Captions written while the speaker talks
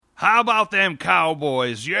How about them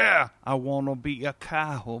Cowboys? Yeah, I want to be a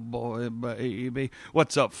cowboy, baby.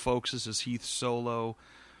 What's up, folks? This is Heath Solo,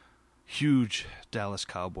 huge Dallas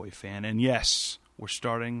Cowboy fan. And yes, we're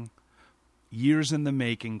starting years in the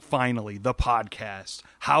making, finally, the podcast.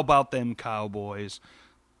 How about them Cowboys?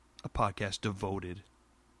 A podcast devoted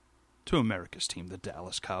to America's team, the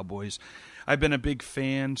Dallas Cowboys. I've been a big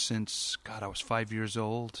fan since, I was 5 years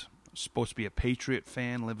old. I was supposed to be a Patriot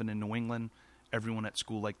fan living in New England. Everyone at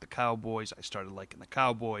school liked the Cowboys. I started liking the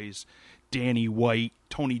Cowboys. Danny White,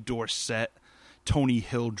 Tony Dorsett, Tony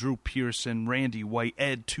Hill, Drew Pearson, Randy White,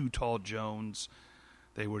 Ed Too Tall Jones.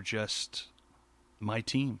 They were just my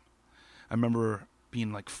team. I remember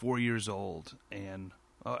being like 4 years old and,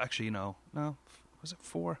 was it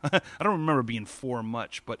 4? I don't remember being 4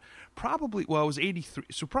 much, but probably, I was 83,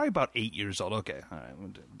 so probably about 8 years old. Okay, all right,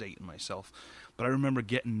 I'm dating myself. But I remember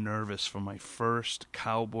getting nervous for my first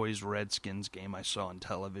Cowboys-Redskins game I saw on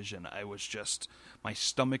television. I was just, my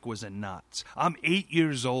stomach was in knots. I'm 8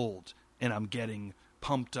 years old, and I'm getting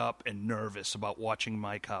pumped up and nervous about watching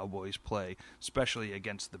my Cowboys play, especially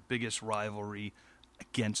against the biggest rivalry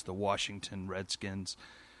against the Washington Redskins.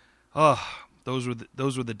 Those were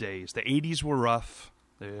the days. The 80s were rough.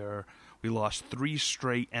 We lost 3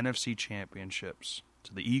 straight NFC championships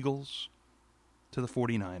to the Eagles, to the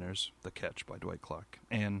 49ers, the catch by Dwight Clark,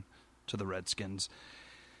 and to the Redskins.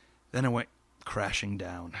 Then it went crashing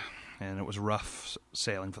down, and it was rough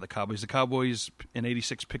sailing for the Cowboys. The Cowboys in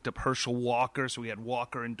 86 picked up Herschel Walker, so we had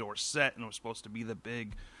Walker and Dorsett, and it was supposed to be the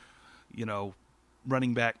big,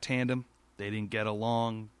 running back tandem. They didn't get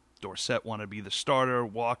along. Dorsett wanted to be the starter.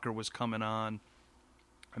 Walker was coming on.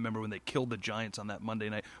 I remember when they killed the Giants on that Monday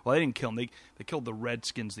night. Well, they didn't kill them. They killed the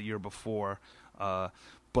Redskins the year before.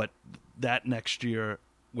 But that next year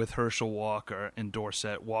with Herschel Walker and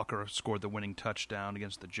Dorsett, Walker scored the winning touchdown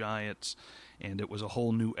against the Giants, and it was a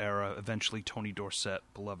whole new era. Eventually, Tony Dorsett,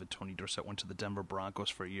 beloved Tony Dorsett, went to the Denver Broncos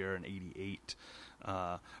for a year in 88.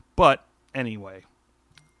 But anyway,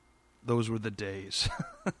 those were the days.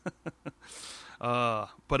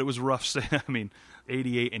 But it was rough.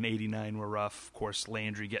 88 and 89 were rough. Of course,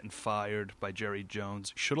 Landry getting fired by Jerry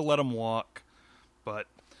Jones. Should have let him walk, but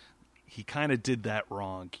he kind of did that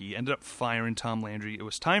wrong. He ended up firing Tom Landry. It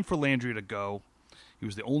was time for Landry to go. He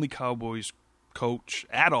was the only Cowboys coach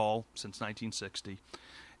at all since 1960.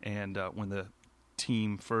 And when the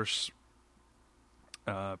team first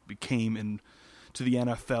became into the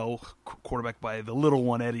NFL, quarterback by the little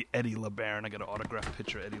one, Eddie LeBaron. I got an autographed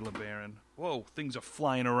picture of Eddie LeBaron. Whoa, things are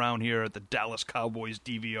flying around here at the Dallas Cowboys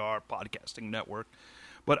DVR podcasting network.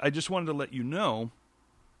 But I just wanted to let you know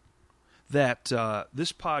that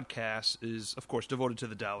this podcast is, of course, devoted to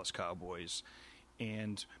the Dallas Cowboys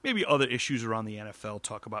and maybe other issues around the NFL,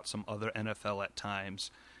 talk about some other NFL at times.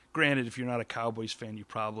 Granted, if you're not a Cowboys fan, you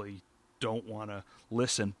probably don't want to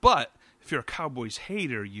listen. But if you're a Cowboys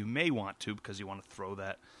hater, you may want to because you want to throw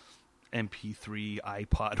that MP3,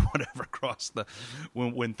 iPod, whatever across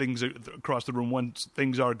when things are across the room when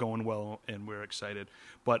things are going well and we're excited.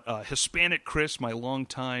 But Hispanic Chris, my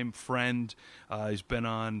longtime friend, he's been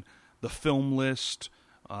on the Film List,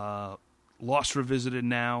 Lost Revisited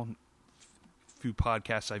now, a few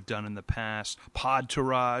podcasts I've done in the past,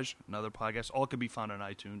 Podtourage, another podcast. All can be found on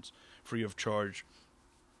iTunes, free of charge.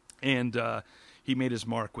 And he made his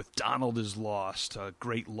mark with Donald is Lost, a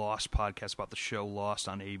great Lost podcast about the show Lost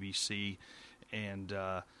on ABC. And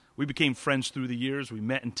we became friends through the years. We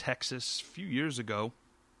met in Texas a few years ago.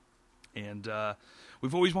 And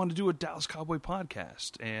we've always wanted to do a Dallas Cowboy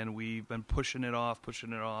podcast. And we've been pushing it off.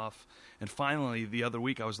 And finally, the other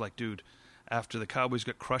week, I was like, dude, after the Cowboys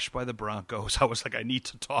got crushed by the Broncos, I was like, I need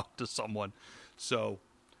to talk to someone. So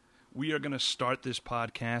we are going to start this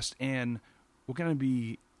podcast, and we're going to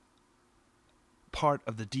be part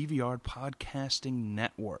of the DVR Podcasting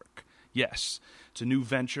Network. Yes, it's a new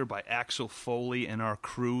venture by Axel Foley and our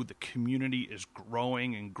crew. The community is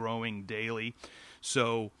growing and growing daily.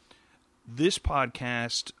 So this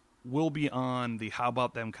podcast will be on the How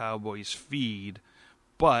About Them Cowboys feed,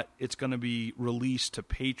 but it's going to be released to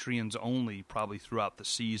Patreons only probably throughout the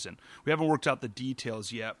season. We haven't worked out the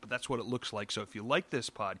details yet, but that's what it looks like. So if you like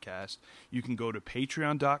this podcast, you can go to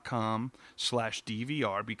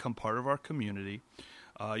patreon.com/DVR, become part of our community.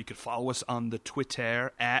 You can follow us on the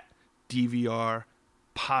Twitter at DVR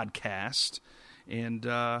Podcast. And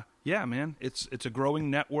yeah, man, it's a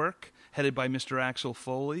growing network headed by Mr. Axel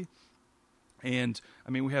Foley. And,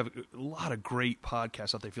 we have a lot of great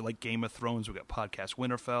podcasts out there. If you like Game of Thrones, we've got Podcast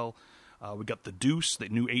Winterfell. We got The Deuce, the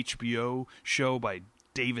new HBO show by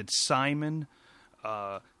David Simon.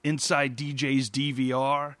 Inside DJ's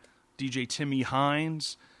DVR, DJ Timmy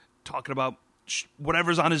Hines, talking about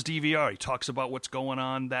whatever's on his DVR. He talks about what's going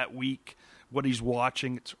on that week, what he's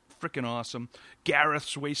watching. It's freaking awesome.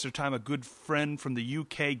 Gareth's Waste of Time, a good friend from the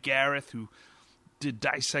UK, Gareth, who did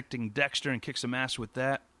Dissecting Dexter and kicked some ass with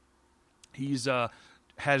that. He's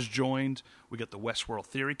has joined. We got the Westworld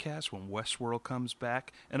Theory Cast when Westworld comes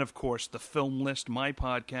back. And, of course, the Film List, my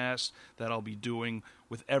podcast that I'll be doing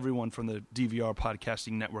with everyone from the DVR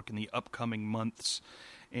Podcasting Network in the upcoming months,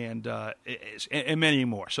 and many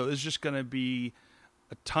more. So it's just going to be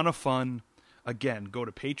a ton of fun. Again, go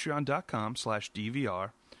to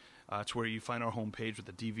patreon.com/DVR. It's where you find our homepage with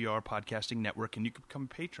the DVR Podcasting Network, and you can become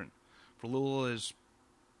a patron for little as,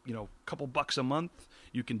 a couple bucks a month.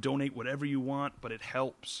 You can donate whatever you want, but it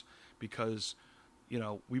helps because,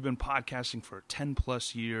 we've been podcasting for 10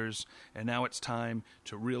 plus years, and now it's time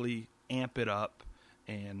to really amp it up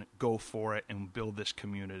and go for it and build this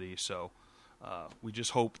community. So we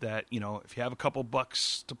just hope that, if you have a couple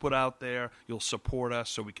bucks to put out there, you'll support us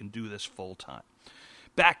so we can do this full time.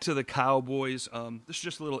 Back to the Cowboys. This is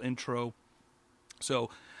just a little intro. So,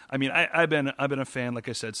 I've been a fan, like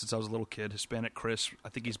I said, since I was a little kid. Hispanic Chris, I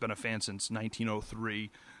think he's been a fan since 1903.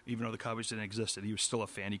 Even though the Cowboys didn't exist, he was still a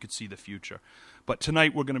fan. He could see the future. But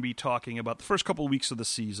tonight we're going to be talking about the first couple of weeks of the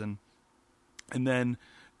season, and then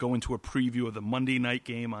go into a preview of the Monday night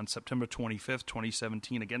game on September 25th,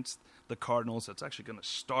 2017 against the Cardinals. That's actually going to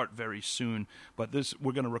start very soon. But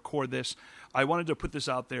we're going to record this. I wanted to put this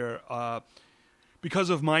out there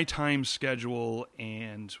because of my time schedule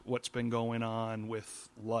and what's been going on with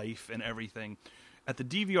life and everything. At the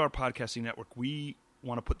DVR Podcasting Network, we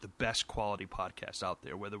want to put the best quality podcasts out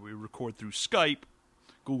there, whether we record through Skype,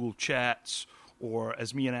 Google Chats, or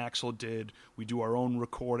as me and Axel did, we do our own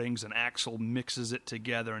recordings, and Axel mixes it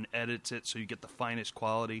together and edits it so you get the finest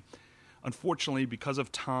quality. Unfortunately, because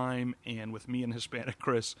of time and with me and Hispanic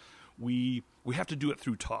Chris, we have to do it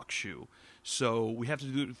through TalkShoe. So we have to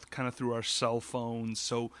do it kind of through our cell phones.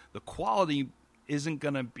 So the quality isn't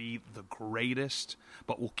going to be the greatest,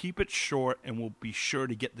 but we'll keep it short and we'll be sure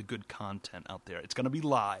to get the good content out there. It's going to be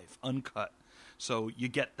live, uncut. So you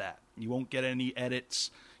get that. You won't get any edits.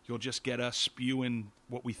 You'll just get us spewing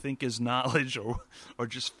what we think is knowledge or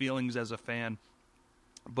just feelings as a fan.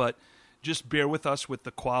 But just bear with us with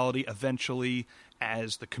the quality. Eventually,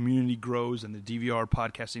 as the community grows and the DVR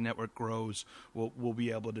Podcasting Network grows, we'll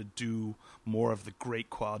be able to do more of the great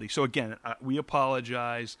quality. So again, we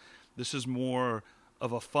apologize. This is more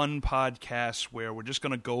of a fun podcast where we're just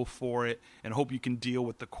going to go for it and hope you can deal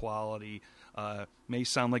with the quality. May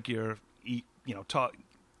sound like you're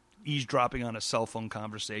eavesdropping on a cell phone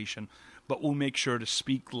conversation, but we'll make sure to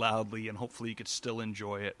speak loudly and hopefully you could still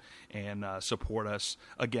enjoy it and support us.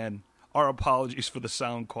 Again, our apologies for the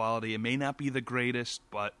sound quality. It may not be the greatest,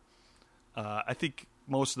 but I think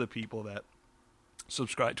most of the people that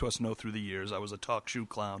subscribe to us know through the years I was a TalkShoe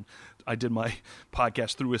clown. I did my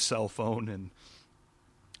podcast through a cell phone,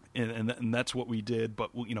 and that's what we did.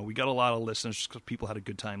 But we got a lot of listeners just because people had a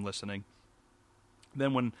good time listening.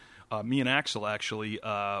 Then when me and Axel actually,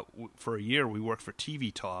 for a year, we worked for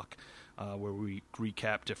TV Talk, where we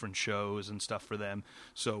recap different shows and stuff for them.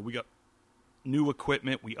 So we got new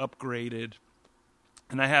equipment, we upgraded,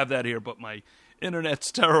 and I have that here, but my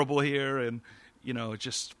internet's terrible here, and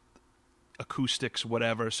just acoustics,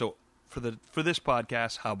 whatever. So for this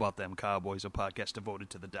podcast, How About Them Cowboys, a podcast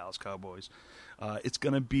devoted to the Dallas Cowboys, it's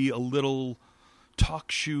going to be a little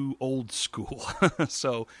TalkShoe old school.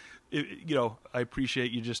 So I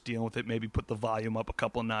appreciate you just dealing with it. Maybe put the volume up a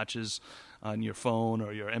couple notches on your phone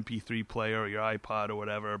or your MP3 player or your iPod or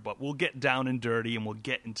whatever. But we'll get down and dirty and we'll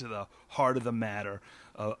get into the heart of the matter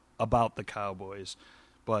about the Cowboys.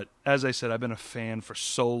 But as I said, I've been a fan for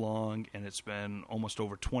so long, and it's been almost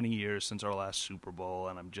over 20 years since our last Super Bowl,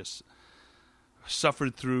 and I'm just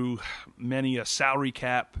suffered through many a salary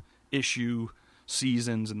cap issue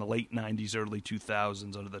seasons in the late 90s, early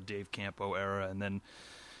 2000s under the Dave Campo era, and then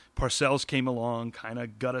Parcells came along, kind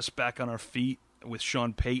of got us back on our feet. With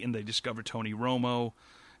Sean Payton, they discovered Tony Romo,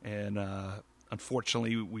 and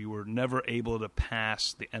unfortunately, we were never able to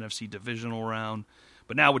pass the NFC divisional round.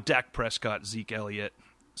 But now with Dak Prescott, Zeke Elliott,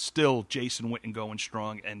 still Jason Witten going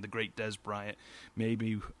strong, and the great Dez Bryant,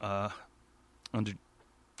 maybe under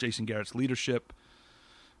Jason Garrett's leadership,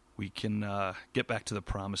 we can get back to the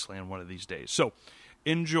promised land one of these days. So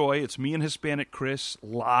enjoy. It's me and Hispanic Chris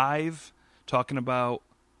live talking about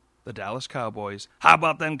the Dallas Cowboys. How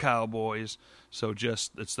about them Cowboys? So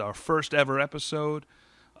it's our first ever episode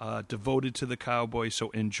devoted to the Cowboys.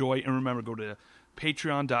 So enjoy. And remember, go to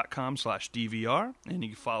patreon.com/DVR, and you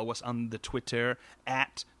can follow us on the Twitter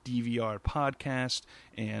at DVR Podcast,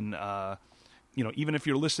 and even if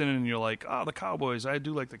you're listening and you're like, oh, the Cowboys, I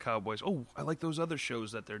do like the Cowboys. Oh, I like those other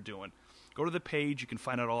shows that they're doing. Go to the page. You can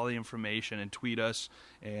find out all the information and tweet us.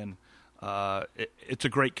 And it's a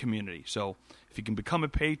great community. So if you can become a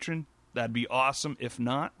patron, that'd be awesome. If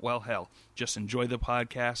not, well, hell, just enjoy the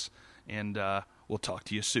podcast, and we'll talk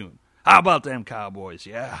to you soon. How about them Cowboys?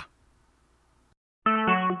 Yeah.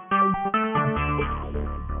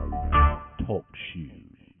 Talk shoes.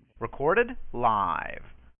 Recorded live.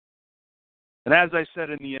 And as I said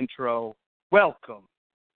in the intro, welcome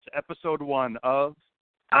to episode 1 of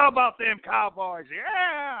How About Them Cowboys?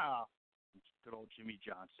 Yeah! Good old Jimmy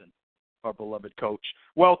Johnson, our beloved coach.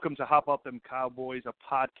 Welcome to How About Them Cowboys, a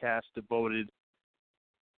podcast devoted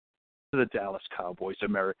to the Dallas Cowboys,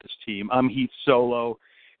 America's team. I'm Heath Solo,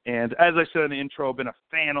 and as I said in the intro, I've been a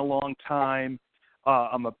fan a long time.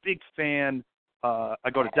 I'm a big fan. I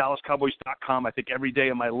go to DallasCowboys.com, I think, every day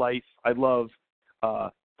of my life. I love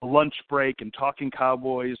the lunch break and talking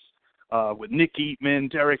Cowboys with Nick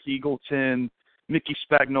Eatman, Derek Eagleton, Mickey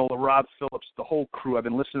Spagnola, Rob Phillips, the whole crew. I've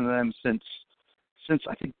been listening to them since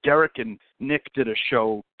I think Derek and Nick did a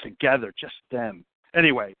show together, just them.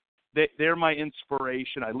 Anyway, they're my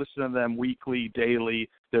inspiration. I listen to them weekly, daily.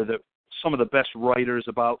 They're some of the best writers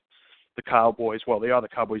about the Cowboys. Well, they are the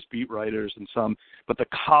Cowboys beat writers and some, but the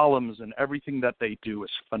columns and everything that they do is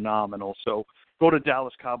phenomenal. So go to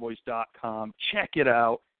DallasCowboys.com, check it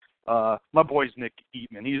out. My boy's Nick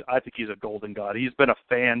Eatman. I think he's a golden god. He's been a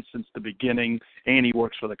fan since the beginning, and he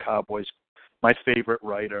works for the Cowboys. My favorite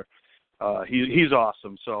writer. He's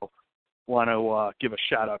awesome. So want to give a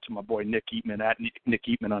shout out to my boy Nick Eatman at Nick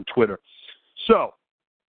Eatman on Twitter. So,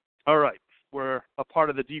 all right. We're a part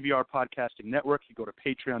of the DVR Podcasting Network. You go to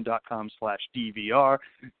patreon.com/DVR.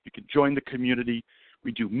 You can join the community.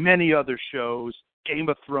 We do many other shows, Game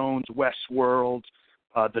of Thrones, Westworld,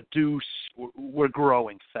 The Deuce. We're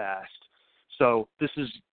growing fast. So this is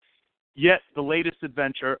yet the latest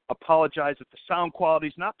adventure. Apologize if the sound quality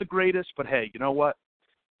is not the greatest, but hey, you know what?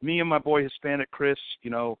 Me and my boy Hispanic Chris,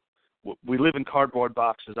 we live in cardboard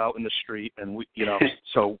boxes out in the street, and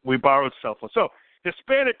so we borrowed cell phones. So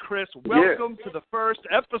Hispanic Chris, welcome to the first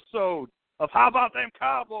episode of How About Them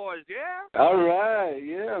Cowboys, yeah? All right,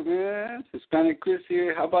 yeah, man. Hispanic Chris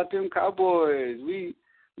here. How about them Cowboys? We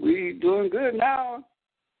doing good now.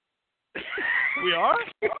 We are?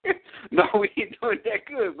 No, we ain't doing that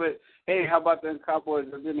good, but hey, how about them Cowboys?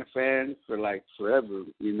 I've been a fan for like forever,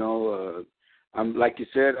 I'm like you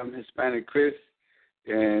said, I'm Hispanic Chris,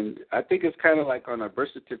 and I think it's kind of like on a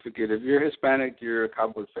birth certificate. If you're Hispanic, you're a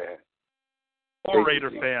Cowboy fan. Or Raider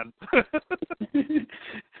fan.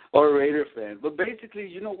 Or Raider fan. But basically,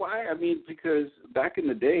 you know why? I mean, because back in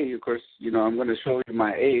the day, of course, I'm going to show you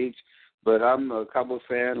my age, but I'm a Cowboy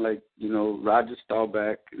fan like, Roger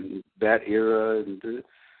Staubach and that era and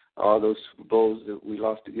all those Super Bowls that we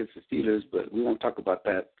lost against the Steelers, but we won't talk about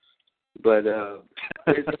that. But,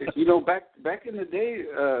 back in the day,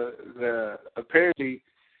 apparently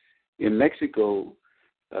in Mexico,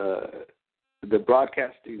 the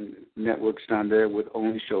broadcasting networks down there would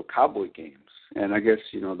only show Cowboy games, and I guess,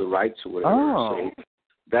 the rights or whatever. Oh. So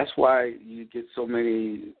that's why you get so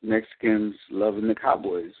many Mexicans loving the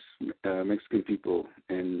Cowboys, Mexican people.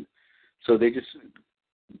 And so they just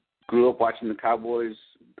grew up watching the Cowboys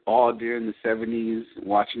all during the 70s,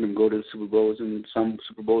 watching them go to the Super Bowls, and some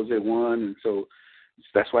Super Bowls they won. And so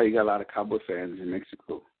that's why you got a lot of Cowboy fans in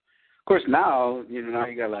Mexico. Of course, now you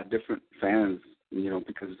got a lot of different fans,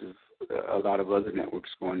 because of a lot of other networks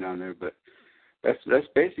going down there, but that's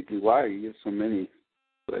basically why you get so many.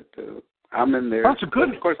 But I'm in there. That's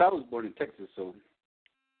good. Of course, I was born in Texas, so.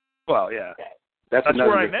 Well, yeah. That's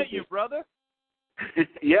where I met you, brother.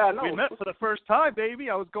 Yeah, I know. We met for the first time, baby.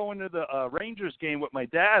 I was going to the Rangers game with my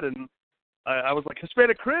dad, and I was like,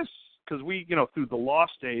 Hispanic Chris, because we, through the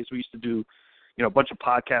Lost days, we used to do, a bunch of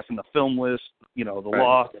podcasts in the Film List,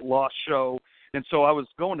 the Lost show. And so I was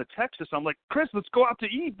going to Texas. I'm like, Chris, let's go out to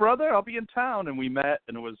eat, brother. I'll be in town. And we met,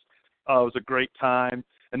 and it was a great time.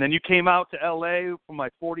 And then you came out to L.A. for my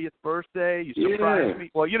 40th birthday. You surprised me.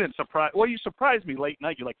 Well, you didn't surprise. Well, you surprised me late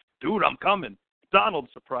night. You're like, dude, I'm coming. Donald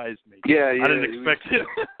surprised me. Yeah. I didn't expect it.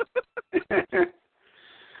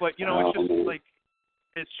 But it's just like,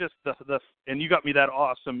 it's just the and you got me that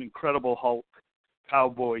awesome, Incredible Hulk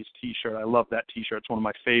Cowboys T-shirt. I love that T-shirt. It's one of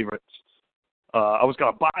my favorites. I was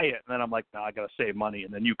going to buy it, and then I'm like, no, I got to save money.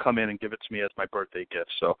 And then you come in and give it to me as my birthday gift.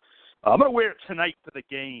 So I'm going to wear it tonight for the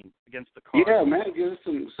game against the Cardinals. Yeah, man, give us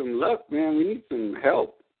some luck, man. We need some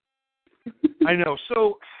help. I know.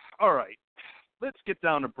 So, all right, let's get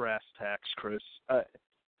down to brass tacks, Chris.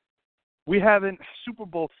 We haven't – Super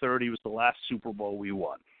Bowl 30 was the last Super Bowl we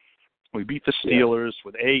won. We beat the Steelers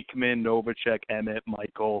with Aikman, Novacek, Emmett,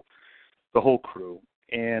 Michael, the whole crew.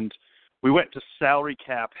 And we went to salary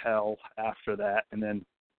cap hell after that. And then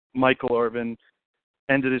Michael Irvin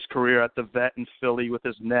ended his career at the vet in Philly with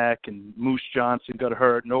his neck, and Moose Johnson got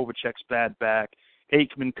hurt, Novacek's bad back,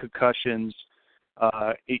 Aikman concussions.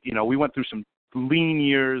 We went through some lean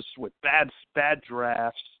years with bad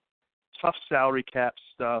drafts, tough salary cap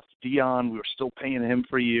stuff. Dion, we were still paying him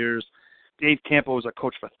for years. Dave Campo was our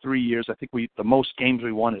coach for 3 years. I think the most games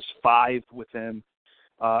we won is 5 with him.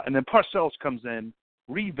 And then Parcells comes in,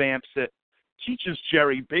 revamps it, teaches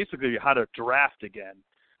Jerry basically how to draft again,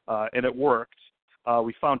 and it worked.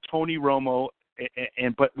 We found Tony Romo,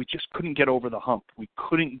 but we just couldn't get over the hump. We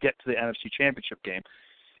couldn't get to the NFC Championship game.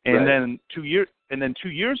 And then 2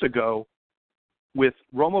 years ago, with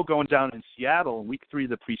Romo going down in Seattle in week 3 of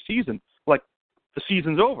the preseason, like, the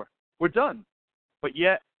season's over. We're done. But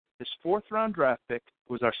yet, this 4th-round draft pick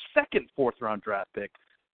was our second 4th-round draft pick.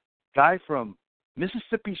 Guy from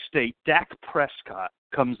Mississippi State, Dak Prescott,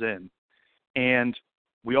 comes in. And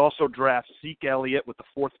we also draft Zeke Elliott with the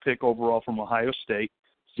 4th pick overall from Ohio State.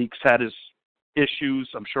 Zeke's had his issues,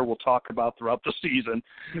 I'm sure we'll talk about throughout the season,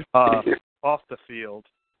 off the field.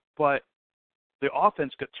 But the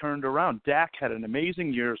offense got turned around. Dak had an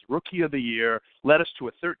amazing year, Rookie of the Year, led us to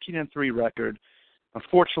a 13-3 record.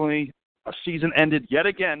 Unfortunately, our season ended yet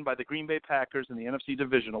again by the Green Bay Packers in the NFC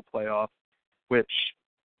Divisional Playoff, which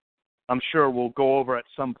I'm sure we'll go over at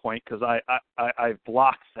some point because I've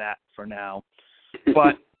blocked that for now.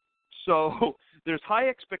 But so there's high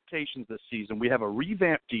expectations this season. We have a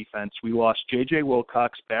revamped defense. We lost J.J.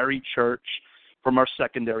 Wilcox, Barry Church from our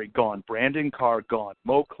secondary, gone. Brandon Carr, gone.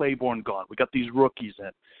 Mo Claiborne, gone. We got these rookies in.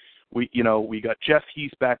 We got Jeff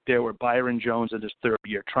Heath back there with Byron Jones in his 3rd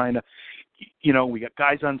year trying to, we got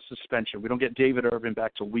guys on suspension. We don't get David Irvin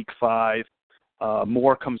back to week 5.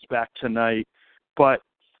 Moore comes back tonight. But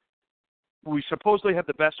we supposedly have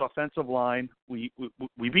the best offensive line. We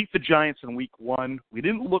beat the Giants in week 1. We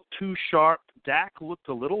didn't look too sharp. Dak looked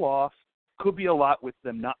a little off. Could be a lot with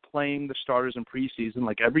them not playing the starters in preseason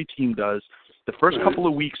like every team does. The first couple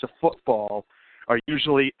of weeks of football are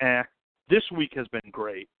usually This week has been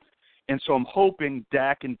great. And so I'm hoping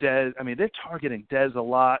Dak and Dez, they're targeting Dez a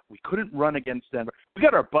lot. We couldn't run against Denver. We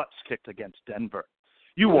got our butts kicked against Denver.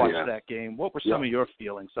 You watched that game. What were some of your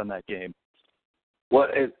feelings on that game? Well,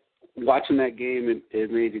 watching that game,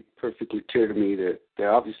 it made it perfectly clear to me that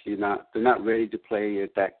they're obviously not ready to play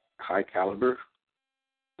at that high caliber.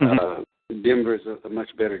 Mm-hmm. Denver's a much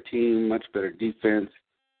better team, much better defense.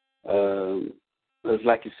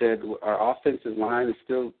 Like you said, our offensive line is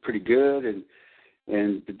still pretty good, and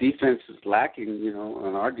the defense is lacking,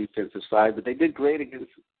 on our defensive side. But they did great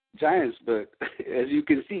against Giants. But as you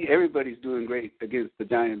can see, everybody's doing great against the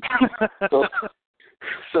Giants.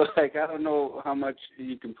 So I don't know how much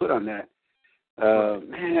you can put on that.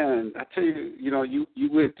 Man, I tell you,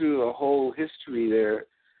 you went through a whole history there,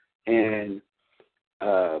 and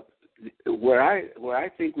where I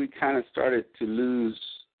think we kind of started to lose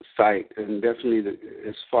sight, and definitely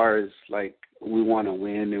as far as like we want to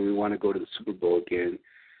win and we want to go to the Super Bowl again,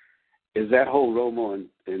 is that whole Romo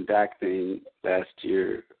and Dak thing last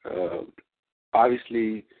year.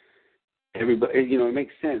 Obviously, everybody, it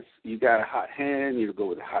makes sense. You got a hot hand, you go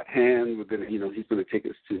with a hot hand. We're gonna, he's gonna take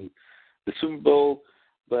us to the Super Bowl.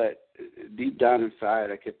 But deep down inside,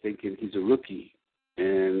 I kept thinking he's a rookie,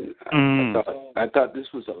 and I thought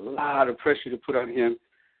this was a lot of pressure to put on him.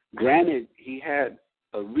 Granted, he had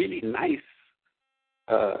a really nice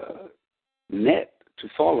net to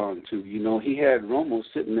fall onto. He had Romo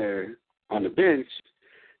sitting there on the bench,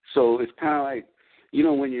 so it's kind of like,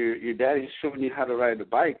 when your daddy's showing you how to ride a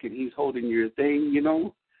bike and he's holding your thing,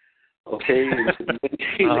 okay, and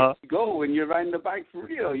he lets you go and you're riding the bike for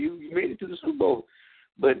real. You made it to the Super Bowl,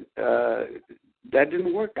 but that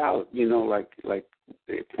didn't work out, like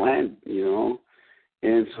they planned,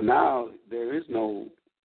 and so now there is no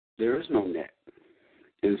net.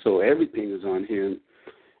 And so everything is on him.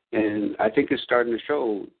 And I think it's starting to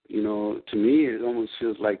show, to me, it almost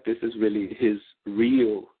feels like this is really his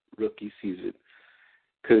real rookie season.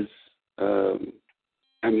 Because,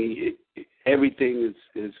 everything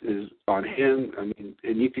is on him.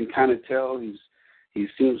 And you can kind of tell he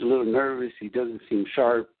seems a little nervous. He doesn't seem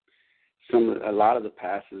sharp. A lot of the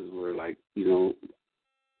passes were like,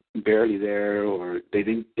 barely there, or they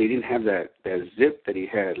didn't have that zip that he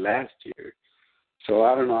had last year. So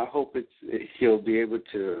I don't know. I hope he'll be able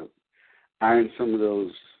to iron some of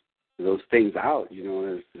those things out, as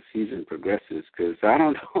the season progresses. Because I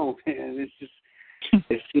don't know, man. It's just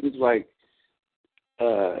it seems like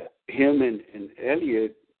him and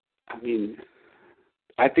Elliott.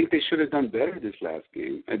 I think they should have done better this last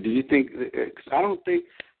game. Do you think? Cause I don't think.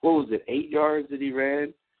 What was it? 8 yards that he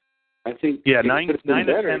ran. I think. Yeah, they nine could have been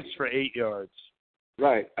better. attempts for 8 yards.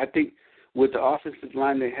 Right. I think with the offensive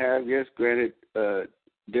line they have, yes, granted,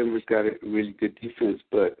 Denver's got a really good defense,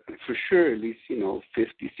 but for sure, at least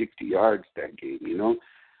 50, 60 yards that game.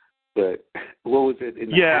 But what was it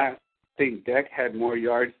in the half? I think Dak had more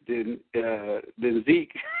yards than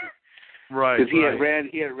Zeke. Right. Because he had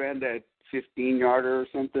ran that 15-yarder or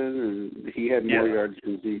something, and he had more yards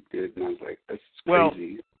than Zeke did. And I was like, that's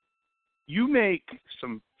crazy. Well, you make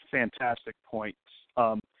some fantastic points.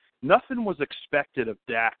 Nothing was expected of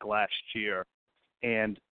Dak last year,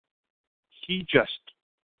 and he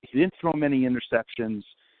didn't throw many interceptions.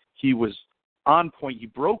 He was on point. He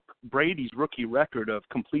broke Brady's rookie record of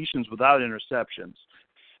completions without interceptions.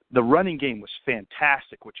 The running game was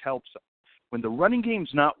fantastic, which helps him. When the running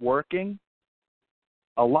game's not working,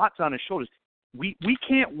 a lot's on his shoulders. We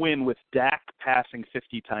can't win with Dak passing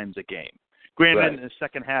 50 times a game. Granted, in the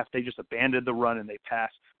second half, they just abandoned the run and they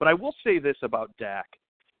passed. But I will say this about Dak.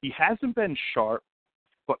 He hasn't been sharp,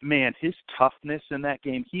 but, man, his toughness in that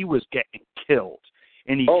game, he was getting killed.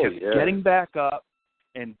 And he kept getting back up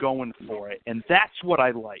and going for it. And that's what I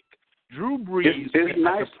like. Drew Brees it's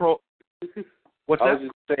nice. What's I that? was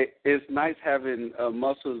just saying, it's nice having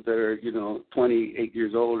muscles that are, 28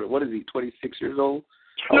 years old. Or what is he, 26 years old?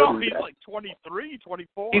 No, he's like 23,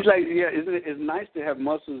 24. He's like, isn't it? It's nice to have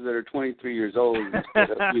muscles that are 23 years old instead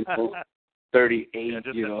of, 38,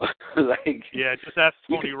 just ask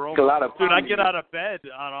Tony Romo. Dude, I get out of bed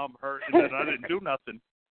and I'm hurt and I didn't do nothing.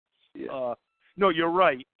 Yeah. No, you're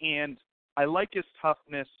right. And I like his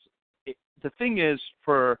toughness. The thing is,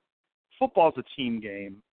 for football's a team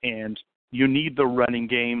game, and you need the running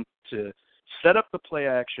game to set up the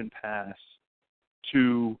play-action pass,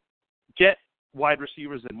 to get wide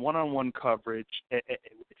receivers in one-on-one coverage.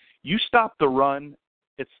 You stop the run,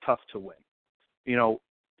 it's tough to win.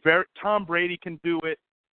 Tom Brady can do it.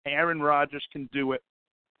 Aaron Rodgers can do it.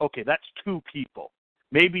 Okay, that's two people.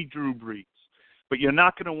 Maybe Drew Brees. But you're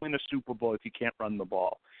not going to win a Super Bowl if you can't run the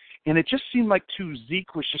ball. And it just seemed like,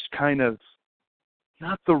 Zeke was just kind of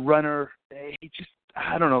not the runner.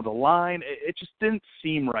 I don't know, the line. It just didn't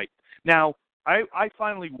seem right. Now, I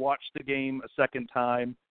finally watched the game a second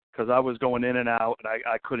time because I was going in and out, and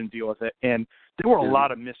I couldn't deal with it. And there were a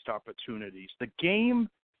lot of missed opportunities. The game,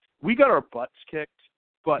 we got our butts kicked,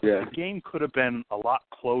 but the game could have been a lot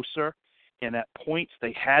closer. And at points,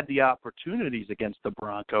 they had the opportunities against the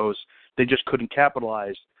Broncos. They just couldn't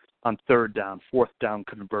capitalize on third down, fourth down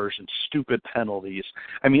conversions, stupid penalties.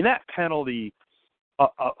 I mean, that penalty,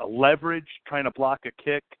 a leverage, trying to block a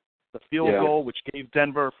kick, the field goal, which gave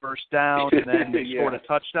Denver a first down, and then they scored a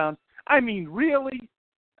touchdown. I mean, really?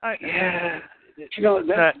 That's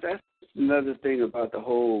another thing about the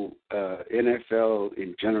whole NFL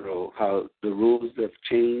in general, how the rules have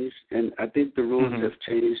changed, and I think the rules have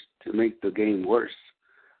changed to make the game worse,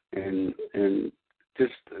 and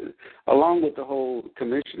just along with the whole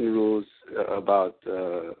commission rules about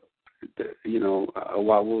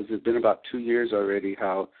what was it been about 2 years already,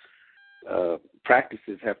 how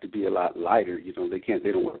practices have to be a lot lighter. They don't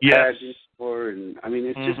wear pads anymore, and I mean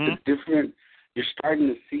it's just a different. You're starting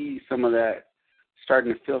to see some of that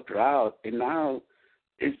starting to filter out, and now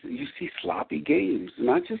you see sloppy games.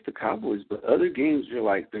 Not just the Cowboys, but other games. You're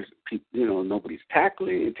like, there's people, nobody's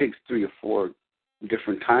tackling. It takes 3 or 4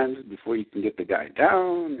 different times before you can get the guy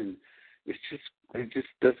down, and it just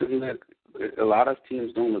doesn't look. A lot of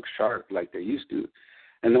teams don't look sharp like they used to,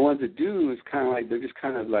 and the ones that do is kind of like they're just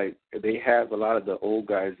kind of like they have a lot of the old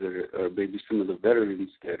guys that are maybe some of the veterans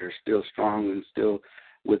that are still strong and still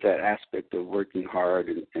with that aspect of working hard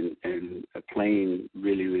and playing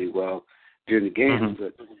really, really well during the games.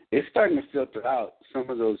 But it's starting to filter out some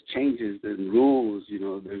of those changes and rules.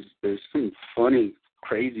 There's some funny,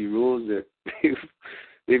 crazy rules that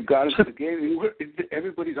they've got into the game.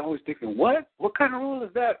 Everybody's always thinking, what? What kind of rule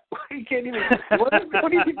is that? You can't even, what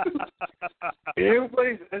do you do?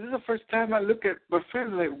 This is the first time I look at my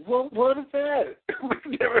friends like, what is that?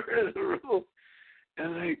 We've never heard of the rule.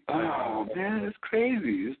 And like, oh man, it's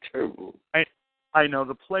crazy. It's terrible. I know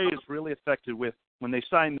the play is really affected with when they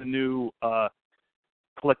signed the new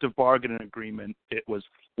collective bargaining agreement. It was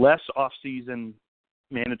less off-season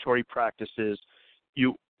mandatory practices.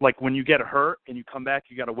 When you get hurt and you come back,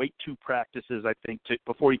 you got to wait 2 practices, I think,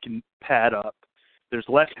 before you can pad up. There's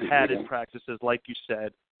less padded practices, like you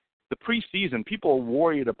said. The preseason, people are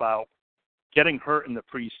worried about getting hurt in the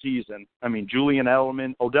preseason. I mean, Julian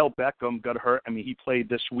Edelman, Odell Beckham got hurt. I mean, he played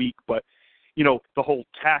this week, but, the whole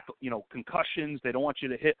tackle, concussions, they don't want you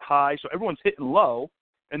to hit high. So everyone's hitting low,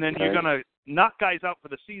 And then you're going to knock guys out for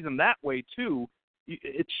the season that way too.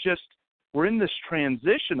 It's just we're in this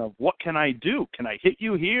transition of what can I do? Can I hit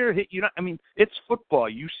you here, hit you not? I mean, it's football.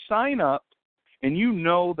 You sign up, and you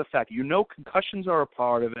know the fact. You know concussions are a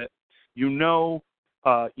part of it. You know,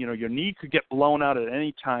 your knee could get blown out at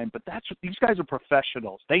any time. But that's what these guys are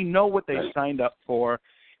professionals. They know what they signed up for,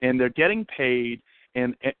 and they're getting paid,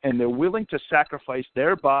 and they're willing to sacrifice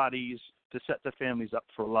their bodies to set their families up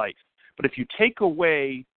for life. But if you take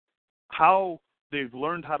away how they've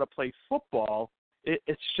learned how to play football,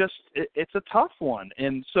 it's a tough one.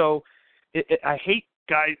 And so I hate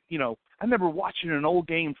guys, I remember watching an old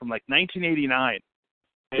game from like 1989,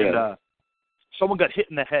 and someone got hit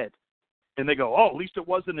in the head, and they go, at least it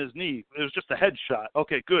wasn't his knee. It was just a head shot.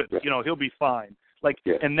 Okay, good. Yeah. He'll be fine.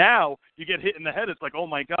 And now you get hit in the head, it's like, oh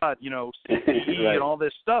my God, CTE and all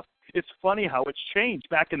this stuff. It's funny how it's changed.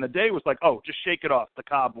 Back in the day, it was like, just shake it off, the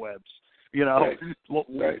cobwebs.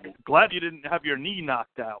 Glad you didn't have your knee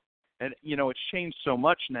knocked out. And, it's changed so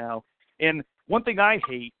much now. And one thing I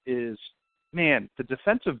hate is, man, the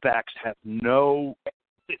defensive backs have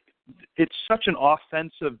it's such an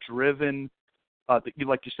offensive-driven,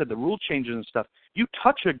 like you said, the rule changes and stuff. You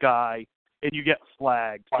touch a guy and you get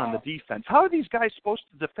flagged on the defense. How are these guys supposed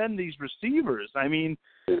to defend these receivers? I mean,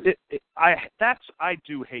 I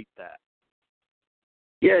do hate that.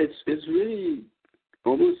 Yeah, it's really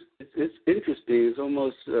almost it's interesting. It's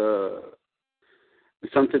almost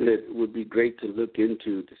something that would be great to look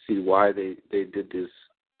into to see why they did this.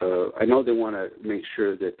 I know they want to make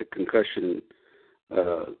sure that the concussion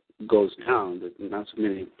goes down, that not so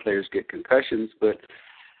many players get concussions, but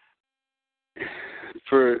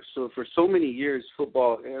for so many years,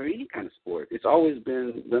 football or any kind of sport, it's always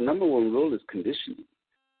been the number one rule is conditioning.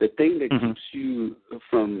 The thing that keeps you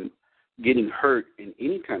from getting hurt in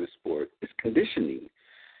any kind of sport is conditioning.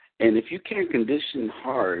 And if you can't condition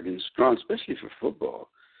hard and strong, especially for football,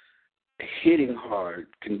 hitting hard,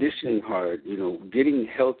 conditioning hard, getting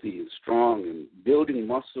healthy and strong and building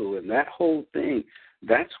muscle and that whole thing,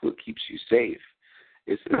 that's what keeps you safe.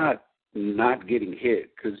 It's not getting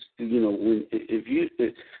hit because,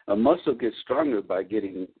 if a muscle gets stronger by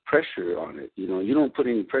getting pressure on it, you don't put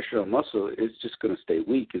any pressure on muscle, it's just going to stay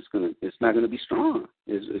weak. It's not going to be strong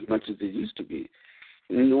as much as it used to be.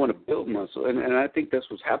 And you want to build muscle, and I think that's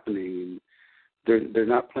what's happening. They're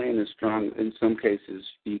not playing as strong in some cases.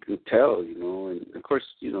 You can tell, and of course,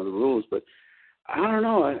 the rules. But I don't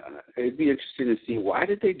know. It'd be interesting to see why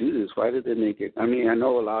did they do this? Why did they make it? I mean, I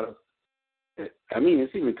know a lot of. I mean,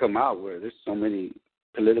 it's even come out where there's so many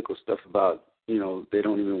political stuff about they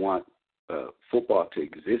don't even want football to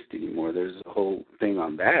exist anymore. There's a whole thing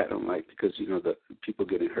on that. I'm like because the people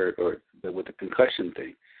getting hurt or with the concussion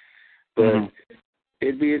thing, but.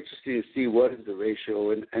 It'd be interesting to see what is the ratio,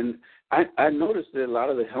 and I noticed that a lot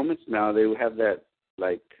of the helmets now they have that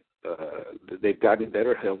they've gotten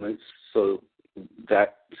better helmets, so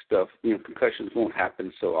that stuff concussions won't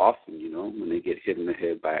happen so often when they get hit in the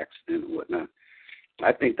head by accident and whatnot.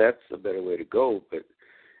 I think that's a better way to go, but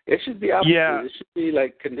it should be opposite. Yeah. It should be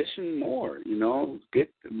condition more,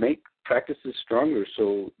 make practices stronger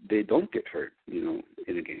so they don't get hurt in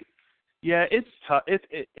a game. Yeah, it's tough.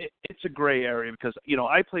 It's a gray area because,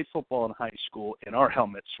 I played football in high school, and our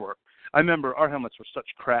helmets were – I remember our helmets were such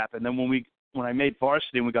crap. And then when I made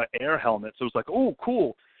varsity and we got air helmets, it was like, oh,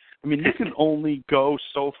 cool. I mean, you can only go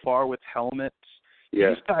so far with helmets. Yeah.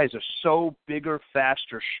 These guys are so bigger,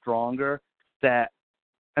 faster, stronger that,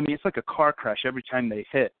 I mean, it's like a car crash every time they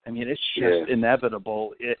hit. I mean, it's just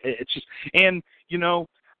inevitable. It's just – and,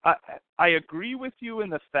 I agree with you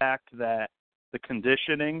in the fact that the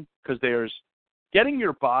conditioning, because there's getting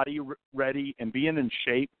your body ready and being in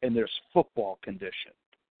shape, and there's football condition.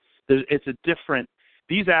 It's a different –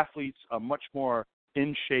 these athletes are much more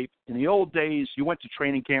in shape. In the old days, you went to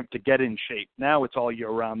training camp to get in shape. Now it's all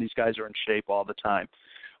year round. These guys are in shape all the time.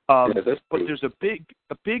 But there's a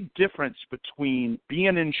big difference between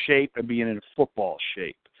being in shape and being in football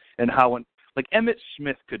shape, and how Emmitt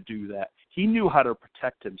Smith could do that. He knew how to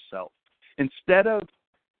protect himself. Instead of,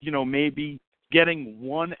 maybe – getting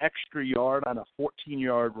one extra yard on a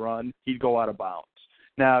 14-yard run, he'd go out of bounds.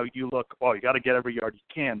 Now, you look, you got to get every yard you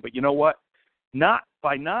can. But you know what?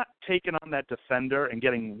 By not taking on that defender and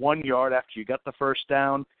getting 1 yard after you got the first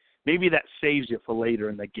down, maybe that saves you for later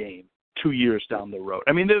in the game, 2 years down the road.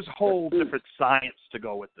 I mean, there's a whole different science to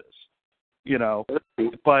go with this,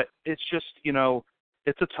 But it's just,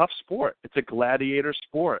 it's a tough sport. It's a gladiator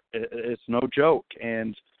sport. It's no joke.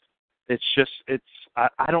 And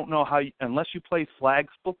I don't know how, unless you play flag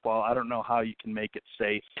football, I don't know how you can make it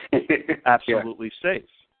safe, absolutely safe,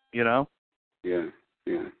 Yeah,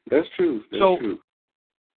 that's true. That's true.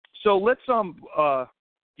 So let's the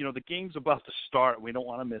game's about to start. We don't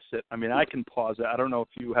want to miss it. I mean, I can pause it. I don't know if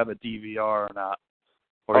you have a DVR or not,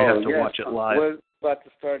 or you have to watch it live. Well, it's about to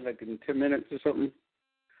start like in 10 minutes or something.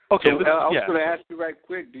 Okay. So, I was going to ask you right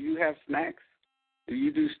quick. Do you have snacks? Do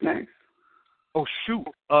you do snacks? Oh shoot.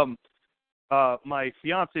 My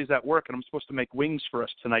fiance's at work, and I'm supposed to make wings for us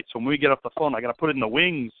tonight. So when we get off the phone, I got to put it in the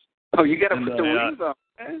wings. Oh, you got to put the wings on,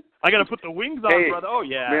 man. I got to put the wings on, brother. Oh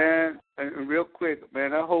yeah. Man, and real quick,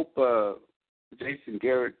 man. I hope Jason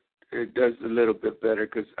Garrett does a little bit better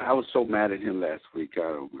because I was so mad at him last week. I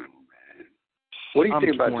don't know, man. What do you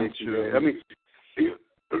think about Jason Garrett? I mean,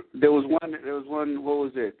 there was one. What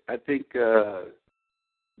was it? I think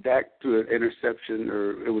Dak threw an interception,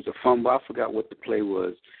 or it was a fumble. I forgot what the play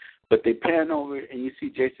was. But they pan over and you see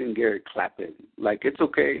Jason Garrett clapping. Like, it's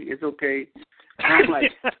okay. And I'm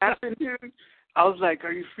like, clapping, dude? I was like,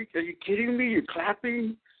 are you kidding me? You're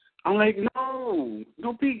clapping? I'm like, no.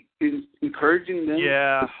 Don't be encouraging them.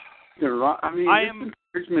 Yeah. I mean,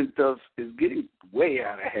 this encouragement stuff is getting way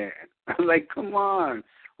out of hand. I'm like, come on.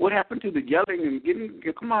 What happened to the yelling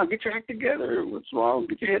and come on, get your act together. What's wrong?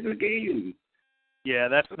 Get your head in the game. Yeah,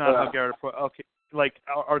 that's not how Garrett – okay. Like,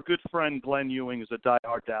 our good friend Glenn Ewing is a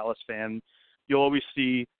diehard Dallas fan. You'll always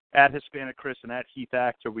see at Hispanic Chris and at Heath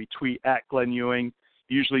Actor, we tweet at Glenn Ewing,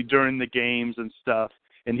 usually during the games and stuff.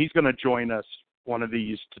 And he's going to join us one of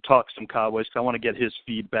these to talk some Cowboys because I want to get his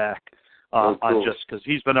feedback on just because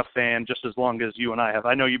he's been a fan just as long as you and I have.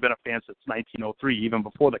 I know you've been a fan since 1903, even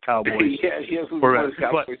before the Cowboys. before the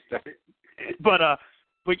Cowboys started.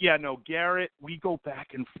 But yeah, no, Garrett, we go back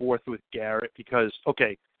and forth with Garrett because,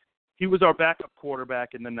 okay, he was our backup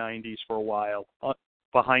quarterback in the 90s for a while,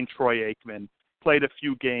 behind Troy Aikman. Played a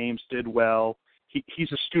few games, did well.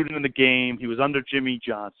 He's a student in the game. He was under Jimmy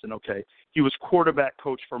Johnson, okay. He was quarterback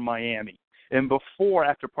coach for Miami. And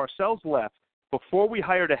after Parcells left, before we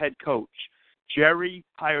hired a head coach, Jerry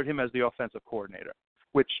hired him as the offensive coordinator,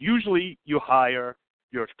 which usually you hire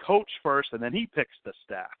your coach first and then he picks the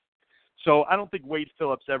staff. So I don't think Wade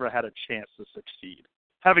Phillips ever had a chance to succeed.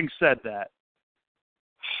 Having said that,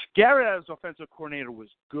 Garrett as offensive coordinator was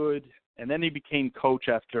good, and then he became coach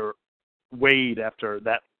after Wade, after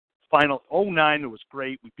that final 2009. It was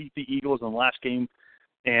great. We beat the Eagles in the last game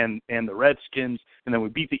and the Redskins, and then we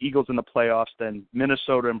beat the Eagles in the playoffs. Then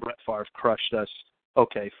Minnesota and Brett Favre crushed us.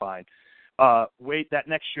 Okay, fine. Wade, that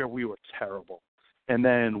next year we were terrible. And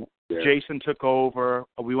then Jason took over.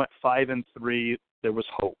 We went 5-3. There was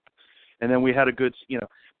hope. And then we had a good,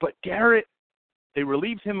 but Garrett, they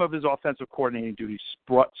relieved him of his offensive coordinating duties,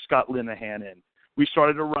 brought Scott Linehan in. We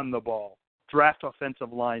started to run the ball, draft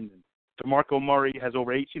offensive linemen. DeMarco Murray has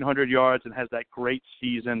over 1,800 yards and has that great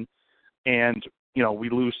season. And, we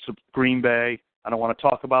lose to Green Bay. I don't want to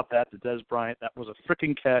talk about that, to Dez Bryant. That was a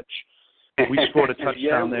freaking catch. We scored a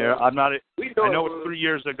touchdown there. I know it's 3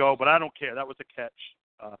 years ago, but I don't care. That was a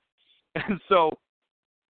catch. And so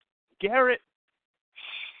Garrett,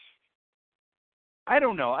 I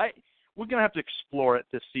don't know. We're going to have to explore it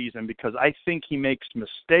this season because I think he makes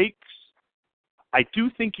mistakes. I do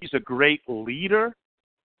think he's a great leader.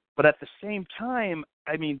 But at the same time,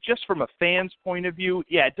 I mean, just from a fan's point of view,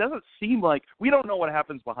 it doesn't seem like – we don't know what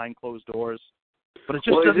happens behind closed doors. But it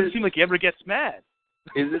just doesn't seem like he ever gets mad.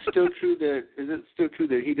 Is it still true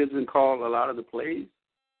that he doesn't call a lot of the plays?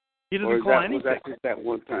 He doesn't call anything. Was that just that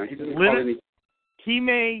one time? He doesn't call anything. He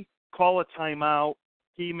may call a timeout.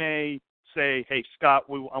 He may say, hey, Scott,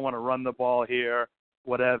 I want to run the ball here,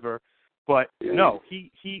 whatever. But no,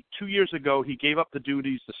 he 2 years ago, he gave up the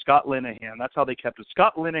duties to Scott Linehan. That's how they kept it.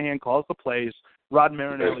 Scott Linehan calls the plays. Rod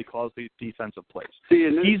Marinelli calls the defensive plays.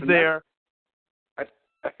 He's there.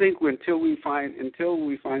 I think until we find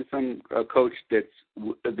some coach that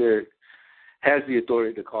has the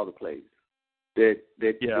authority to call the plays, that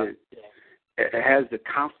has the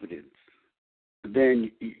confidence,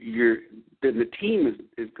 then the team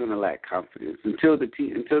is going to lack confidence until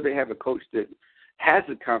they have a coach that has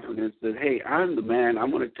the confidence that, hey, I'm the man.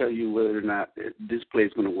 I'm going to tell you whether or not this play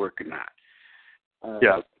is going to work or not.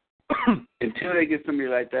 Until they get somebody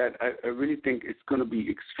like that, I really think it's going to be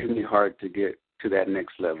extremely hard to get to that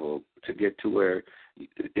next level, to get to where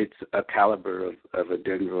it's a caliber of a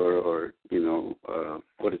Denver or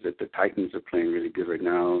what is it? The Titans are playing really good right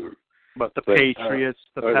now. But Patriots,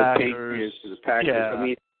 the Packers. The Packers. Yeah. I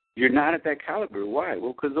mean, you're not at that caliber. Why?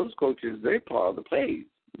 Well, because those coaches, they call the plays.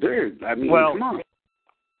 Come on.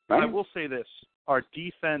 Right? I will say this. Our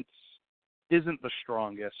defense isn't the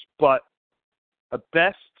strongest, but a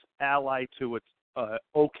best ally to its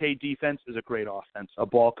okay defense is a great offense, a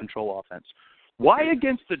ball control offense. Why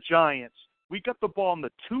against the Giants, we got the ball on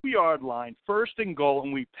the 2-yard line, 1st and goal,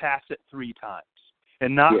 and we pass it 3 times?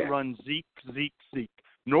 and not Yeah. run Zeke.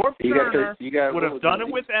 North You Turner got would have done it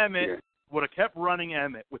with Yeah. Emmett, would have kept running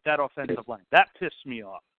Emmett with that offensive line. That pissed me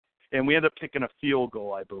off. And we ended up kicking a field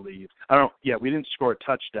goal, I believe. We didn't score a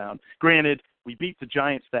touchdown. Granted, we beat the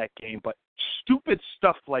Giants that game, but stupid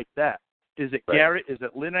stuff like that. Is it Right. Garrett? Is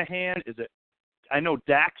it Linehan? I know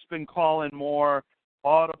Dak's been calling more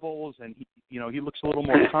audibles, and he looks a little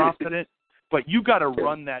more confident. But you got to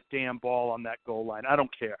run that damn ball on that goal line. I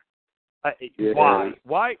don't care. Yeah.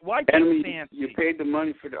 Why? Why get fancy? You paid the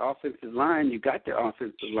money for the offensive line. You got the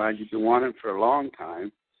offensive line. You've been wanting for a long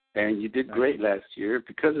time, and you did great last year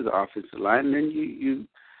because of the offensive line. And then you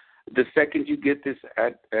the second you get this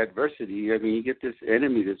adversity, I mean, you get this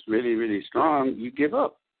enemy that's really, really strong, you give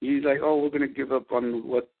up. You're like, oh, we're going to give up on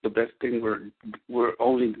what the best thing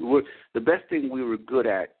the best thing we were good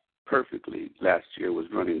at perfectly last year was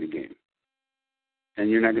running the game, and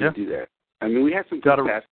you're not going to do that. I mean, we had some good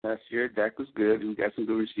passes last year. Dak was good. We got some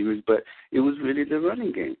good receivers, but it was really the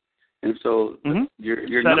running game. And so you're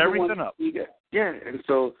set number everything one. up. And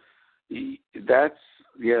so that's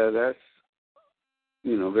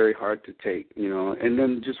very hard to take, And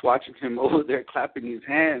then just watching him over there clapping his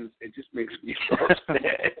hands, it just makes me so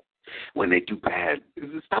upset when they do bad.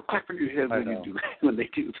 Stop clapping your hands when they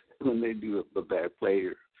do a bad play.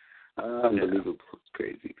 Unbelievable, it's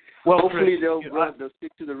crazy. Well, hopefully Chris, they'll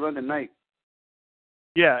stick to the run tonight.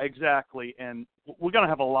 Yeah, exactly. And we're going to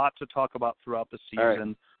have a lot to talk about throughout the season.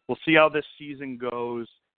 Right. We'll see how this season goes.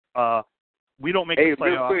 We don't make the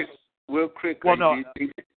playoffs. Real quick. Well, no.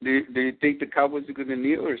 Do you think the Cowboys are going to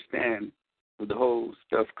kneel or stand with the whole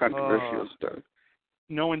stuff, controversial stuff?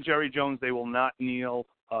 Knowing Jerry Jones, they will not kneel.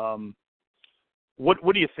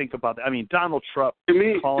 What do you think about that? I mean, Donald Trump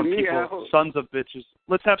calling people sons of bitches.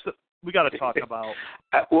 We got to talk about.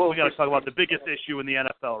 We got to talk about the biggest issue in the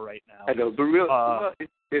NFL right now. I know, but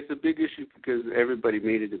it's a big issue because everybody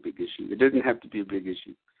made it a big issue. It doesn't have to be a big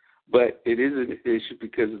issue, but it is an issue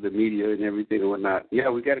because of the media and everything and whatnot. Yeah,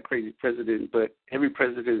 we got a crazy president, but every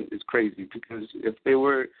president is crazy because if they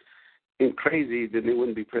were crazy, then they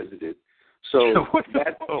wouldn't be president. So what?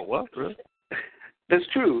 Really? That's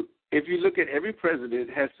true. If you look at every president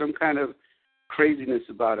has some kind of craziness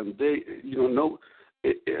about him.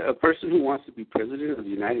 A person who wants to be president of the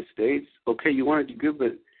United States, okay, you want to do good,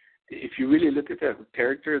 but if you really look at their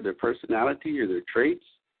character, their personality, or their traits,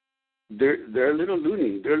 they're a little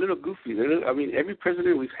loony. They're a little goofy. Every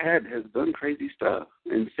president we've had has done crazy stuff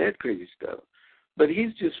and said crazy stuff, but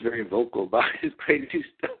he's just very vocal about his crazy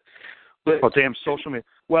stuff. But, damn social media.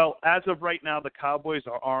 Well, as of right now, the Cowboys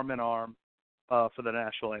are arm in arm for the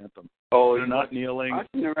national anthem. Oh, they're not kneeling.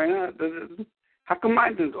 Right now. How come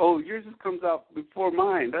mine does? Oh, yours just comes out before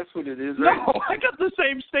mine. That's what it is, right? No, I got the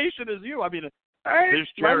same station as you. I mean, there's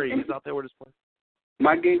Jerry. He's out there with his play.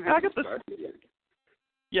 My game hasn't started yet.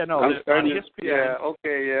 Yeah, no, on ESPN. Yeah,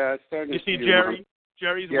 okay, yeah. You see Jerry?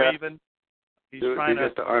 Jerry's waving. He's trying to.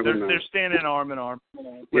 They're standing arm in arm.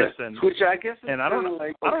 Listen, which I guess. And I don't know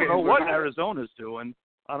what Arizona's doing.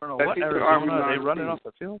 I don't know what Arizona. Are they running off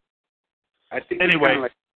the field? I think anyway.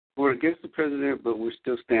 We're against the president, but we're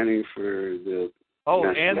still standing for the.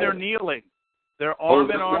 And they're kneeling. They're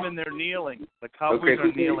arm in arm and they're kneeling. The Cowboys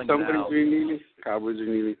are kneeling now. Kneeling. Cowboys are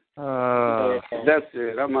kneeling. That's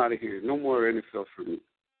it. I'm out of here. No more NFL for me.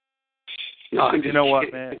 No, I'm just you know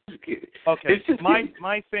kidding. What, man? Okay.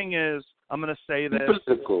 My thing is, I'm going to say this.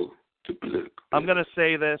 Too political. I'm going to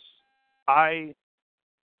say this. I'm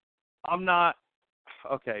not.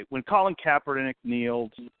 Okay. When Colin Kaepernick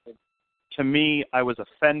kneeled. To me, I was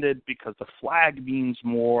offended because the flag means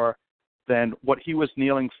more than what he was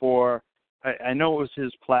kneeling for. I know it was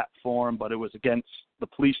his platform, but it was against the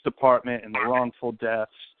police department and the wrongful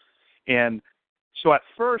deaths. And so at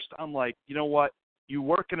first, I'm like, you know what? You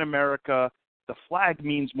work in America. The flag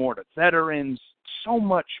means more to veterans, so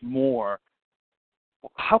much more.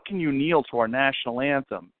 How can you kneel to our national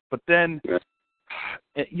anthem? But then,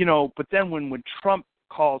 when Trump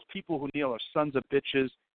calls people who kneel are sons of bitches,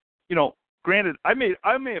 granted, I may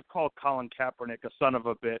have called Colin Kaepernick a son of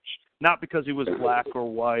a bitch, not because he was black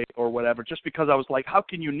or white or whatever, just because I was like, how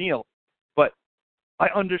can you kneel? But I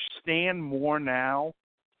understand more now.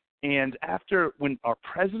 And after when our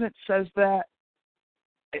president says that,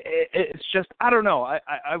 it's just, I don't know.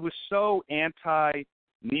 I was so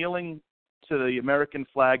anti-kneeling to the American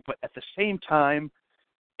flag, but at the same time,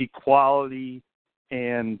 equality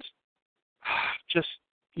and just,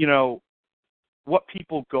 what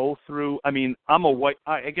people go through. I mean, I'm a white.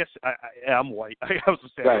 I guess I'm white. I was to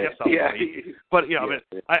say, I guess I'm white. But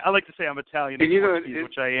I like to say I'm Italian,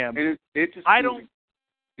 which I am. I don't.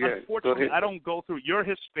 Unfortunately, I don't go through. You're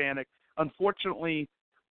Hispanic. Unfortunately,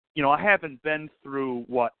 I haven't been through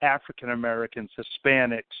what African Americans,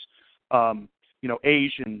 Hispanics,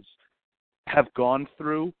 Asians have gone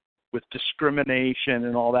through with discrimination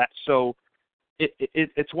and all that. So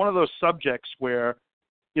it's one of those subjects where,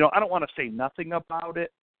 I don't want to say nothing about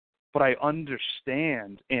it, but I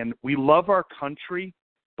understand. And we love our country,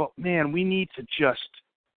 but, man, we need to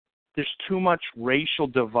there's too much racial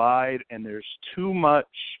divide, and there's just too much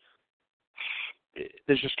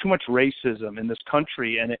racism in this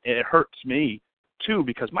country, and it hurts me, too,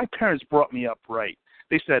 because my parents brought me up right.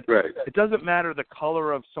 They said, right. It doesn't matter the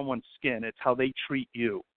color of someone's skin, it's how they treat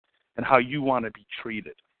you and how you want to be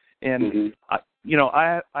treated. And,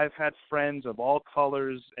 I've had friends of all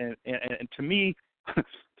colors, and to me, to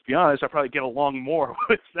be honest, I probably get along more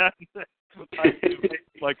with them than I do,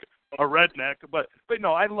 like a redneck. But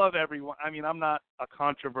no, I love everyone. I mean, I'm not a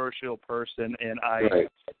controversial person, and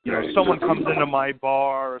someone comes into my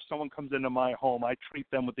bar or someone comes into my home, I treat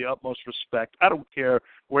them with the utmost respect. I don't care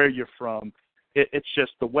where you're from. It's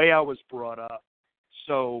just the way I was brought up.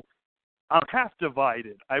 So I'm half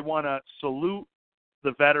divided. I want to salute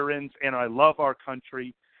the veterans, and I love our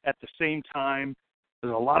country. At the same time,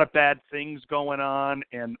 there's a lot of bad things going on,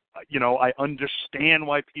 and, I understand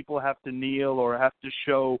why people have to kneel or have to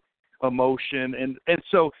show emotion. And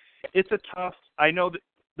so it's I know that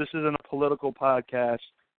this isn't a political podcast.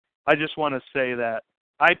 I just want to say that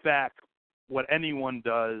I back what anyone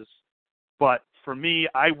does, but for me,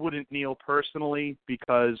 I wouldn't kneel personally,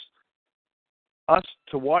 because us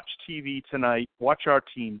to watch TV tonight, watch our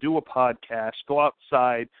team, do a podcast, go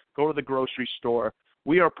outside, go to the grocery store,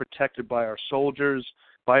 we are protected by our soldiers,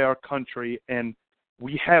 by our country, and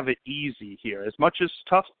we have it easy here. As much as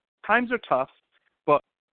times are tough, but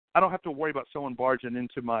I don't have to worry about someone barging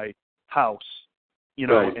into my house,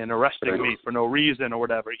 right. and arresting me for no reason or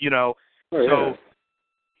whatever, Oh, so. yeah.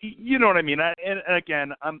 You know what I mean? And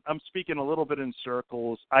again, I'm speaking a little bit in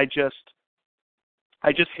circles. I just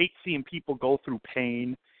hate seeing people go through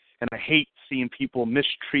pain, and I hate seeing people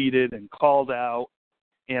mistreated and called out.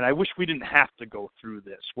 And I wish we didn't have to go through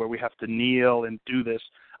this, where we have to kneel and do this.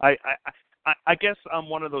 I guess I'm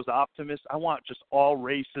one of those optimists. I want just all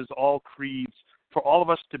races, all creeds, for all of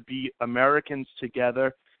us to be Americans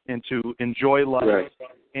together and to enjoy life, right.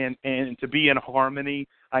 and to be in harmony.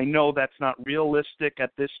 I know that's not realistic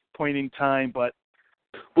at this point in time, but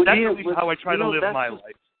that's at least how I try to live my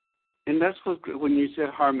life. And that's when you said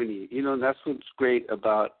harmony, that's what's great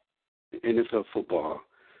about NFL Football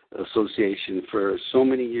Association. For so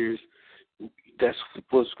many years, that's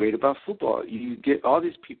what's great about football. You get all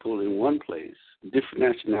these people in one place, different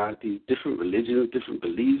nationalities, different religions, different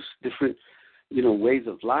beliefs, different, ways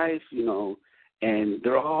of life, and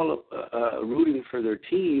they're all rooting for their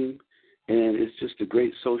team, and it's just a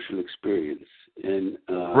great social experience. And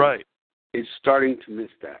right. It's starting to miss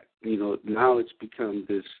that. Now it's become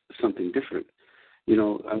something different.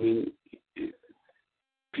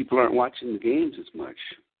 People aren't watching the games as much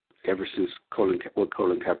ever since what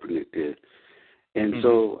Colin Kaepernick did. And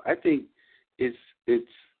so I think it's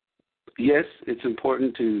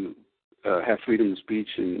important to have freedom of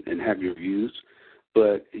speech and have your views,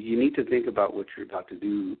 but you need to think about what you're about to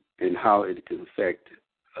do and how it can affect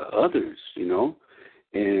others,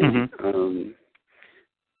 And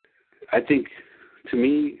I think, to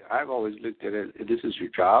me, I've always looked at it, this is your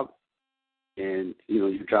job, and,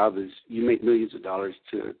 your job is you make millions of dollars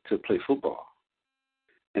to play football,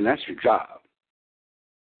 and that's your job.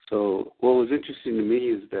 So what was interesting to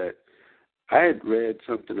me is that I had read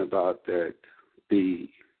something about that the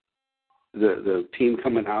team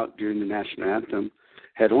coming out during the national anthem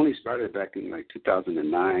had only started back in like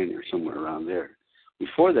 2009 or somewhere around there.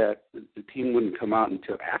 Before that, the team wouldn't come out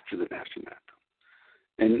until after the national anthem.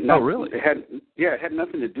 And really? It had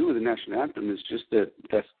nothing to do with the national anthem. It's just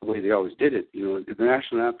that's the way they always did it. The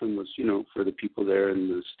national anthem was, for the people there in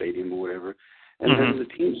the stadium or whatever. And then the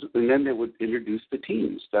teams, and then they would introduce the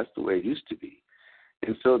teams. That's the way it used to be.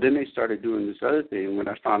 And so then they started doing this other thing. When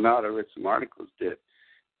I found out, I read some articles that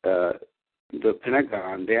the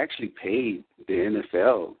Pentagon, they actually paid the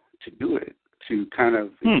NFL to do it, to kind of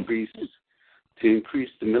increase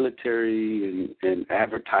the military and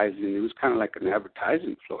advertising. It was kind of like an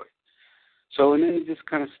advertising ploy. So, and then it just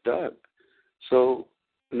kind of stuck. So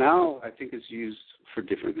now I think it's used for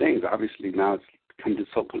different things. Obviously now it's become this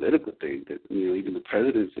whole political thing that, even the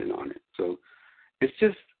president's in on it. So it's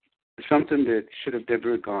just something that should have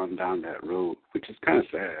never gone down that road, which is kind of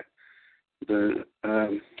sad. But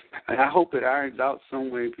I hope it irons out some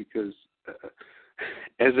way, because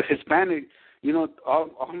as a Hispanic,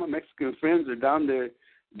 all my Mexican friends are down there.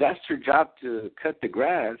 That's their job, to cut the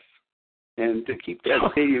grass. and to keep that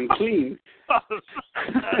stadium clean.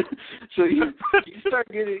 So you start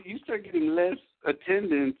getting less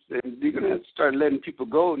attendance, and you're gonna have to start letting people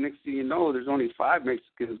go. Next thing you know, there's only 5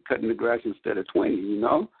 Mexicans cutting the grass instead of 20. You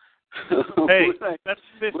know. Hey, that's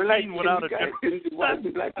 15 without a difference. Why do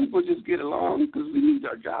black people just get along? Because we need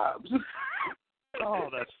our jobs. Oh,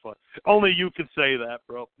 that's fun. Only you can say that,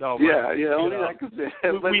 bro. No, yeah, only I can say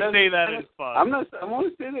that. We say that in fun. I want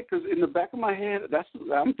to say that because in the back of my head,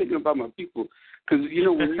 I'm thinking about my people. Because when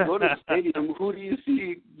you go to the stadium, who do you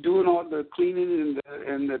see doing all the cleaning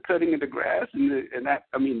and the cutting of the grass and that?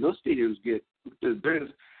 I mean, those stadiums there's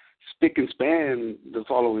spick and span the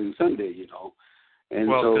following Sunday, And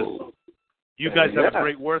so you guys have a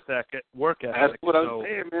great work ethic. That's what I'm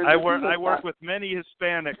saying, man. I work with many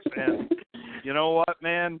Hispanics, and you know what,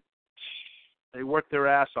 man? They work their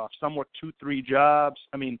ass off. Some work 2-3 jobs.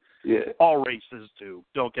 I mean, all races do.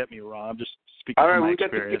 Don't get me wrong. I'm just speaking from my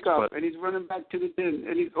experience. All right, we got the kickoff, and he's running back to the 10,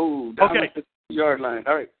 and he's down at the yard line.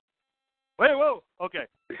 All right. Wait, whoa. Okay.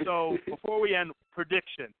 So before we end,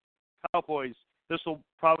 prediction. Cowboys. This will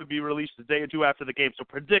probably be released a day or two after the game. So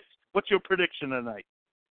what's your prediction tonight?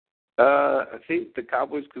 I think the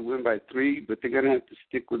Cowboys could win by 3, but they're gonna have to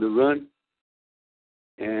stick with the run,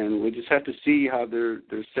 and we just have to see how their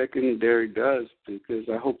secondary does, because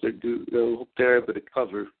I hope they're able to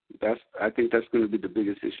cover. I think that's going to be the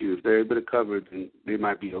biggest issue. If they're able to cover, then they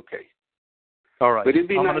might be okay. All right. But it'd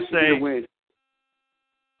be nice to win.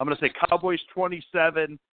 I'm going to say Cowboys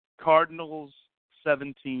 27, Cardinals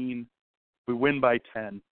 17. We win by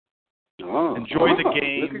 10. Enjoy the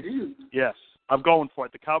game. Look at you. Yes, I'm going for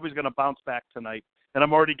it. The Cowboys are going to bounce back tonight, and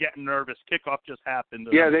I'm already getting nervous. Kickoff just happened.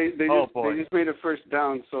 Yeah, they just made a first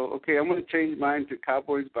down. So, okay, I'm going to change mine to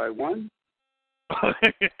Cowboys by 1. No,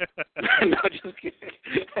 just kidding.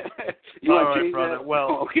 You all want to right, change brother. that? Well,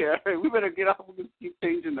 okay, all right. We better get off. We keep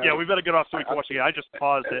changing that. Yeah, we better get off so we can watch it. I just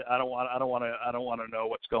paused it. I don't want to know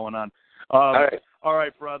what's going on. All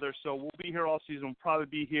right, brother. So we'll be here all season. We'll probably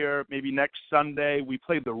be here maybe next Sunday. We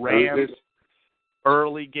played the Rams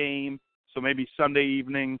early game, so maybe Sunday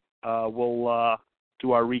evening we'll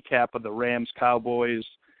do our recap of the Rams Cowboys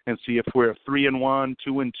and see if we're 3-1,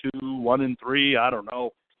 2-2, 1-3. I don't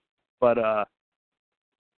know, but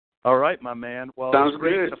all right, my man. Well, it's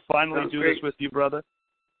great to finally do this with you, brother,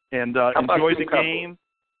 and enjoy the game.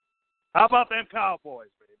 How about them Cowboys,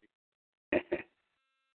 baby?